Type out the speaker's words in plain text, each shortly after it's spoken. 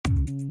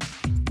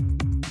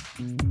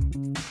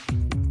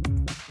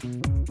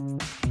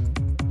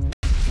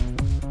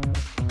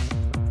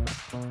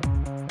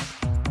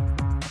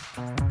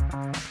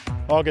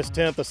August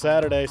 10th, a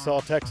Saturday, saw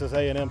Texas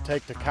A&M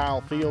take to Kyle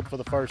Field for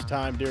the first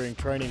time during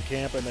training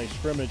camp, and they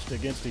scrimmaged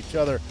against each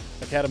other.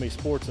 Academy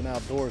Sports and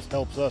Outdoors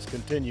helps us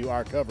continue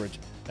our coverage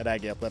at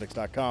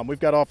AggieAthletics.com. We've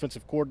got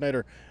offensive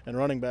coordinator and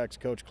running backs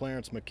Coach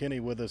Clarence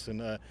McKinney with us.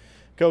 And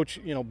Coach,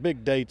 you know,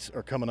 big dates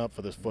are coming up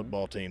for this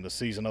football team. The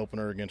season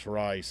opener against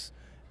Rice,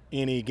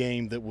 any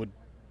game that would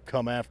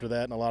come after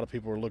that, and a lot of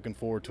people are looking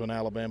forward to an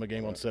Alabama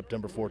game on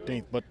September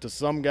 14th. But to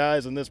some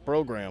guys in this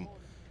program,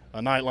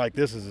 a night like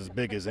this is as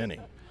big as any.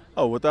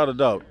 Oh, without a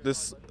doubt.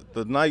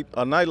 A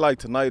night like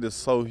tonight is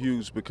so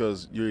huge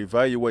because you're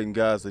evaluating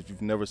guys that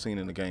you've never seen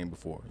in the game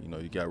before. You know,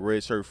 you got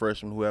redshirt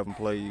freshmen who haven't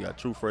played, you got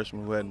true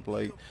freshmen who hadn't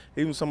played,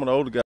 even some of the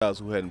older guys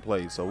who hadn't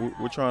played. So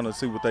we're trying to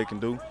see what they can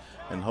do,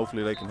 and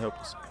hopefully they can help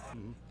us.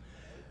 Mm-hmm.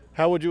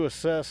 How would you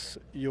assess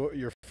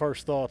your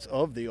first thoughts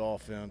of the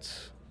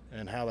offense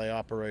and how they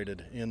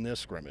operated in this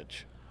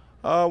scrimmage?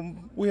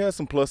 We had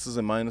some pluses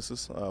and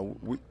minuses.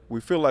 We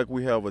feel like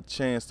we have a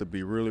chance to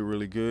be really,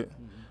 really good.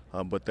 Mm-hmm.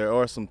 But there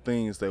are some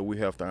things that we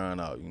have to iron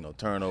out, you know,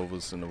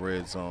 turnovers in the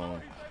red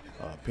zone,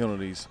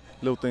 penalties,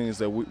 little things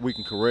that we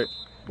can correct.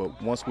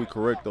 But once we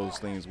correct those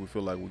things, we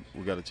feel like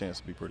we got a chance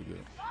to be pretty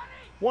good.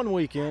 1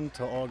 week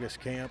into August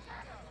camp,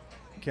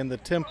 can the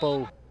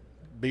tempo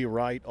be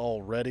right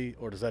already,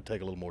 or does that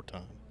take a little more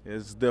time?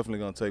 It's definitely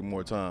going to take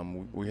more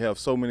time. We have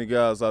so many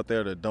guys out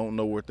there that don't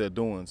know what they're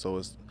doing, so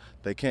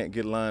they can't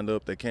get lined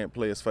up. They can't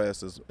play as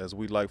fast as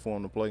we'd like for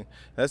them to play.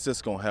 That's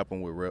just going to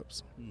happen with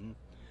reps. Mm-hmm.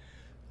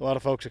 A lot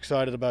of folks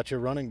excited about your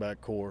running back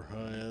core.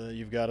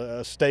 You've got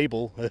a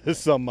stable, as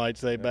some might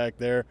say, back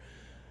there.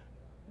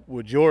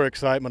 Would your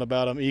excitement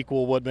about them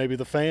equal what maybe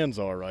the fans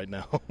are right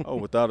now? Oh,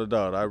 without a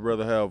doubt. I'd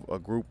rather have a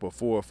group of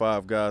 4 or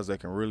 5 guys that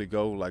can really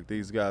go like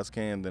these guys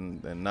can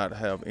than not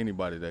have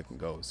anybody that can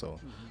go. So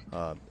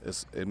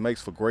it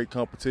makes for great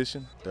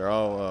competition. They're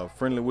all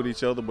friendly with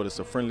each other, but it's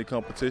a friendly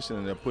competition,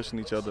 and they're pushing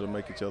each other to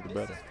make each other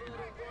better.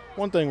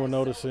 One thing we're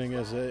noticing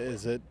is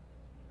that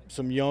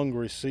some young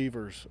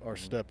receivers are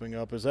stepping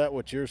up. Is that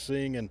what you're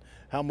seeing, and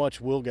how much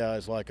will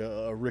guys like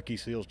a Ricky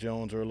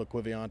Seals-Jones or a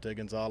LaQuiviante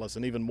Gonzalez,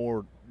 and even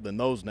more than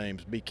those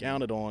names, be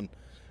counted on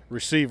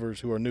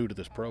receivers who are new to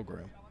this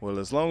program? Well,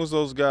 as long as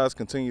those guys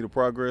continue to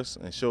progress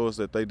and show us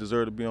that they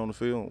deserve to be on the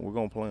field, we're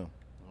going to play them.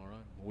 All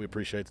right. We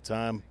appreciate the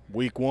time.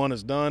 Week 1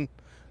 is done.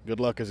 Good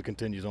luck as it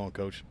continues on,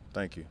 Coach.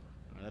 Thank you.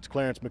 That's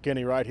Clarence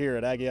McKinney right here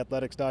at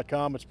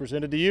AggieAthletics.com. It's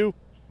presented to you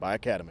by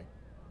Academy.